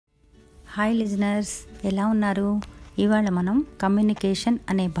Hi listeners, ఎలా ఉన్నారు? ఇవాళ మనం కమ్యూనికేషన్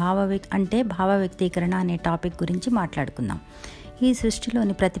అనే భావ వ్యక్తీకరణ అనే టాపిక్ గురించి మాట్లాడుకుందాం. ఈ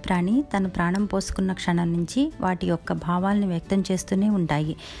సృష్టిలోని ప్రతి ప్రాణి తను ప్రాణం పోసుకున్న క్షణం నుంచి వాటి యొక్క భావాలను వ్యక్తం చేస్తూనే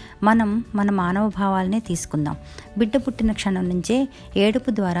ఉంటాయి. మనం మన మానవ భావాలనే తీసుకుందాం. బిడ్డ పుట్టిన క్షణం నుంచే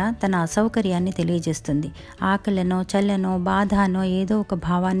ఏడుపు ద్వారా తన అసౌకర్యాన్ని తెలియజేస్తుంది. ఆకలినో, చల్లనో, బాధనో ఏదో ఒక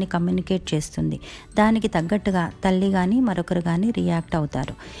భావాన్ని కమ్యూనికేట్ చేస్తుంది. దానికి తగ్గట్టుగా తల్లి కానీ మరొకరు కానీ రియాక్ట్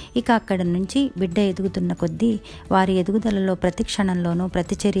అవుతారు. ఇక అక్కడ నుంచి బిడ్డ ఎదుగుతున్న కొద్దీ వారి ఎదుగుదలలో ప్రతి క్షణంలోనూ,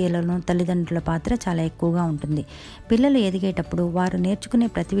 ప్రతి చర్యలోనూ తల్లిదండ్రుల పాత్ర చాలా ఎక్కువగా ఉంటుంది. పిల్లలు ఎదిగేటప్పుడు వారు నేర్చుకునే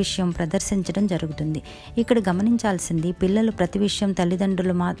ప్రతి విషయం ప్రదర్శించడం జరుగుతుంది. ఇక్కడ గమనించాల్సింది, పిల్లలు ప్రతి విషయం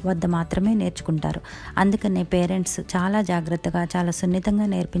తల్లిదండ్రుల వద్ద మాత్రమే నేర్చుకుంటారు. అందుకనే పేరెంట్స్ చాలా జాగ్రత్తగా, చాలా సున్నితంగా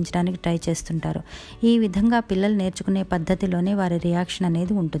నేర్పించడానికి ట్రై చేస్తుంటారు. ఈ విధంగా పిల్లలు నేర్చుకునే పద్ధతిలోనే వారి రియాక్షన్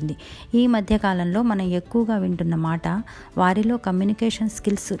అనేది ఉంటుంది. ఈ మధ్య కాలంలో మనం ఎక్కువగా వింటున్న మాట, వారిలో కమ్యూనికేషన్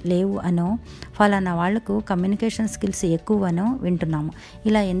స్కిల్స్ లేవు అనో, ఫలానా వాళ్లకు కమ్యూనికేషన్ స్కిల్స్ ఎక్కువ అనో వింటున్నాము.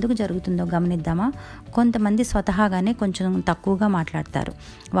 ఇలా ఎందుకు జరుగుతుందో గమనిద్దామా? కొంతమంది స్వతహాగానే కొంచెం తక్కువగా మాట్లాడతారు.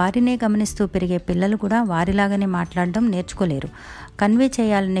 వారినే గమనిస్తూ పెరిగే పిల్లలు కూడా వారిలాగానే మాట్లాడడం నేర్చుకోలేరు. కన్వే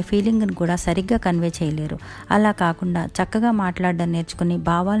చేయాలనే ఫీలింగ్ని కూడా సరిగ్గా కన్వే చేయలేరు. అలా కాకుండా చక్కగా మాట్లాడడం నేర్చుకుని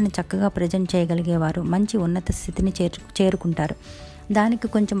భావాలను చక్కగా ప్రజెంట్ చేయగలిగేవారు మంచి ఉన్నత స్థితిని చేరుకుంటారు. దానికి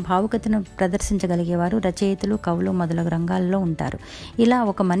కొంచెం భావుకతను ప్రదర్శించగలిగేవారు రచయితలు, కవులు మొదలగు రంగాల్లో ఉంటారు. ఇలా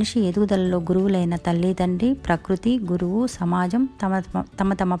ఒక మనిషి ఎదుగుదలలో గురువులైన తల్లి, తండ్రి, ప్రకృతి, గురువు, సమాజం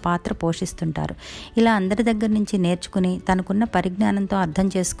తమ పాత్ర పోషిస్తుంటారు. ఇలా అందరి దగ్గర నుంచి నేర్చుకుని తనకున్న పరిజ్ఞానంతో అర్థం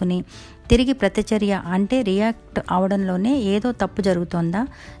చేసుకుని తిరిగి ప్రతిచర్య అంటే రియాక్ట్ అవడంలోనే ఏదో తప్పు జరుగుతోందా?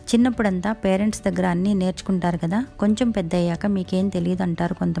 చిన్నప్పుడంతా పేరెంట్స్ దగ్గర అన్నీ నేర్చుకుంటారు కదా, కొంచెం పెద్ద అయ్యాక మీకేం తెలియదు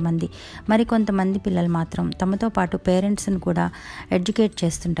అంటారు కొంతమంది. మరి కొంతమంది పిల్లలు మాత్రం తమతో పాటు పేరెంట్స్ని కూడా ఎడ్యుకేట్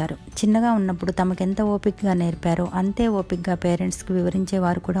చేస్తుంటారు. చిన్నగా ఉన్నప్పుడు తమకెంత ఓపికగా నేర్పారో అంతే ఓపికగా పేరెంట్స్కి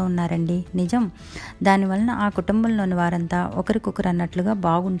వివరించేవారు కూడా ఉన్నారండి. నిజం. దానివలన ఆ కుటుంబంలోని వారంతా ఒకరికొకరు అన్నట్లుగా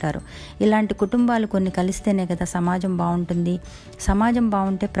బాగుంటారు. ఇలాంటి కుటుంబాలు కొన్ని కలిస్తేనే కదా సమాజం బాగుంటుంది. సమాజం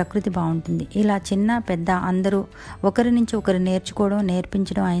బాగుంటే ప్రకృతి బాగుంటుంది. ఇలా చిన్న పెద్ద అందరూ ఒకరి నుంచి ఒకరు నేర్చుకోవడం,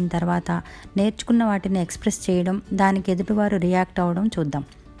 నేర్పించడం అయిన తర్వాత నేర్చుకున్న వాటిని ఎక్స్ప్రెస్ చేయడం, దానికి ఎదుటివారు రియాక్ట్ అవ్వడం చూద్దాం.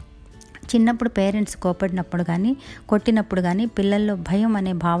 చిన్నప్పుడు పేరెంట్స్ కోపడినప్పుడు కానీ, కొట్టినప్పుడు కానీ పిల్లల్లో భయం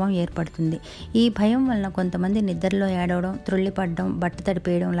అనే భావం ఏర్పడుతుంది. ఈ భయం వలన కొంతమంది నిద్రలో ఏడవడం, త్రుళ్ళిపడడం, బట్ట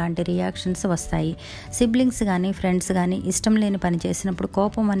తడిపేయడం లాంటి రియాక్షన్స్ వస్తాయి. సిబ్లింగ్స్ కానీ, ఫ్రెండ్స్ కానీ ఇష్టం లేని పని చేసినప్పుడు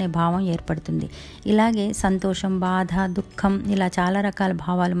కోపం అనే భావం ఏర్పడుతుంది. ఇలాగే సంతోషం, బాధ, దుఃఖం ఇలా చాలా రకాల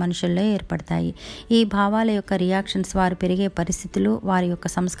భావాలు మనుషుల్లో ఏర్పడతాయి. ఈ భావాల యొక్క రియాక్షన్స్ వారు పెరిగే పరిస్థితులు, వారి యొక్క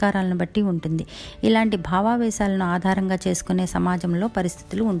సంస్కారాలను బట్టి ఉంటుంది. ఇలాంటి భావావేశాలను ఆధారంగా చేసుకునే సమాజంలో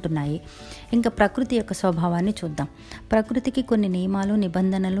పరిస్థితులు ఉంటున్నాయి. ఇంకా ప్రకృతి యొక్క స్వభావాన్ని చూద్దాం. ప్రకృతికి కొన్ని నియమాలు,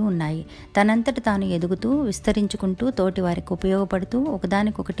 నిబంధనలు ఉన్నాయి. తనంతట తాను ఎదుగుతూ, విస్తరించుకుంటూ, తోటి వారికి ఉపయోగపడుతూ,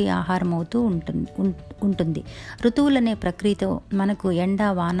 ఒకదానికొకటి ఆహారం అవుతూ ఉంటుంది. ఋతువులనే ప్రక్రియతో మనకు ఎండ,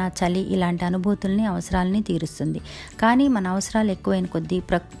 వాన, చలి ఇలాంటి అనుభూతుల్ని, అవసరాలని తీరుస్తుంది. కానీ మన అవసరాలు ఎక్కువైన కొద్దీ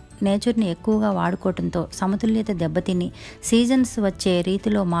నేచర్ని ఎక్కువగా వాడుకోవడంతో సమతుల్యత దెబ్బతిని సీజన్స్ వచ్చే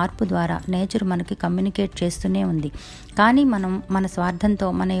రీతిలో మార్పు ద్వారా నేచర్ మనకి కమ్యూనికేట్ చేస్తూనే ఉంది. కానీ మనం మన స్వార్థంతో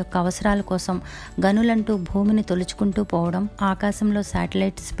మన యొక్క అవసరాల కోసం గనులంటూ భూమిని తొలుచుకుంటూ పోవడం, ఆకాశంలో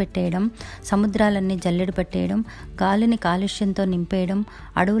శాటిలైట్స్ పెట్టేయడం, సముద్రాలన్నీ జల్లెడ పెట్టేయడం, గాలిని కాలుష్యంతో నింపేయడం,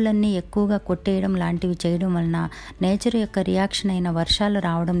 అడవులన్నీ ఎక్కువగా కొట్టేయడం లాంటివి చేయడం వలన నేచర్ యొక్క రియాక్షన్ అయిన వర్షాలు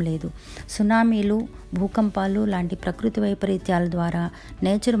రావడం లేదు. సునామీలు, భూకంపాలు లాంటి ప్రకృతి వైపరీత్యాల ద్వారా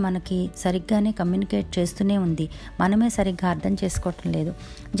నేచర్ మనకి సరిగ్గానే కమ్యూనికేట్ చేస్తూనే ఉంది. మనమే సరిగ్గా అర్థం చేసుకోవటం లేదు.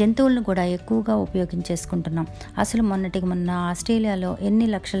 జంతువులను కూడా ఎక్కువగా ఉపయోగించేసుకుంటున్నాం. అసలు మొన్నటికి మొన్న ఆస్ట్రేలియాలో ఎన్ని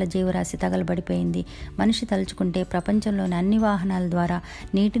లక్షల జీవరాశి తగలబడిపోయింది. మనిషి తలుచుకుంటే ప్రపంచంలోని అన్ని వాహనాల ద్వారా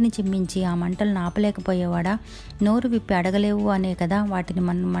నీటిని చిమ్మించి ఆ మంటలను ఆపలేకపోయేవాడా? నోరు విప్పి అడగలేవు అనే కదా వాటిని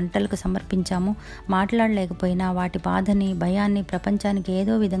మనం మంటలకు సమర్పించాము. మాట్లాడలేకపోయినా వాటి బాధని, భయాన్ని ప్రపంచానికి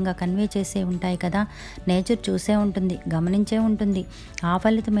ఏదో విధంగా కన్వే చేసే ఉంటాయి కదా. నేచర్ చూసే ఉంటుంది, గమనించే ఉంటుంది. ఆ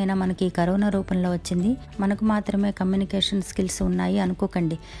ఫలితమైనా మనకి కరోనా రూపంలో వచ్చింది. మనకు మాత్రమే కమ్యూనికేషన్ స్కిల్స్ ఉన్నాయి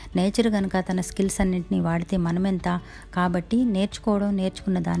అనుకోకండి. నేచర్ కనుక తన స్కిల్స్ అన్నింటినీ వాడితే మనమెంత? కాబట్టి నేర్చుకోవడం,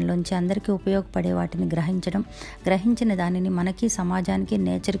 నేర్చుకున్న దానిలోంచి అందరికీ ఉపయోగపడే వాటిని గ్రహించిన దానిని మనకి, సమాజానికి,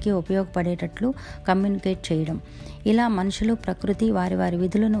 నేచర్కి ఉపయోగపడేటట్లు కమ్యూనికేట్ చేయడం. ఇలా మనుషులు, ప్రకృతి వారి వారి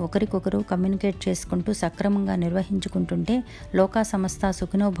విధులను ఒకరికొకరు కమ్యూనికేట్ చేసుకుంటూ సక్రమంగా నిర్వహించుకుంటుంటే లోకా సమస్త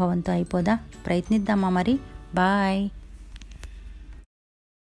సుఖినో భవంతు అయిపోదా? ప్రయత్నిద్దామా మరి. బాయ్.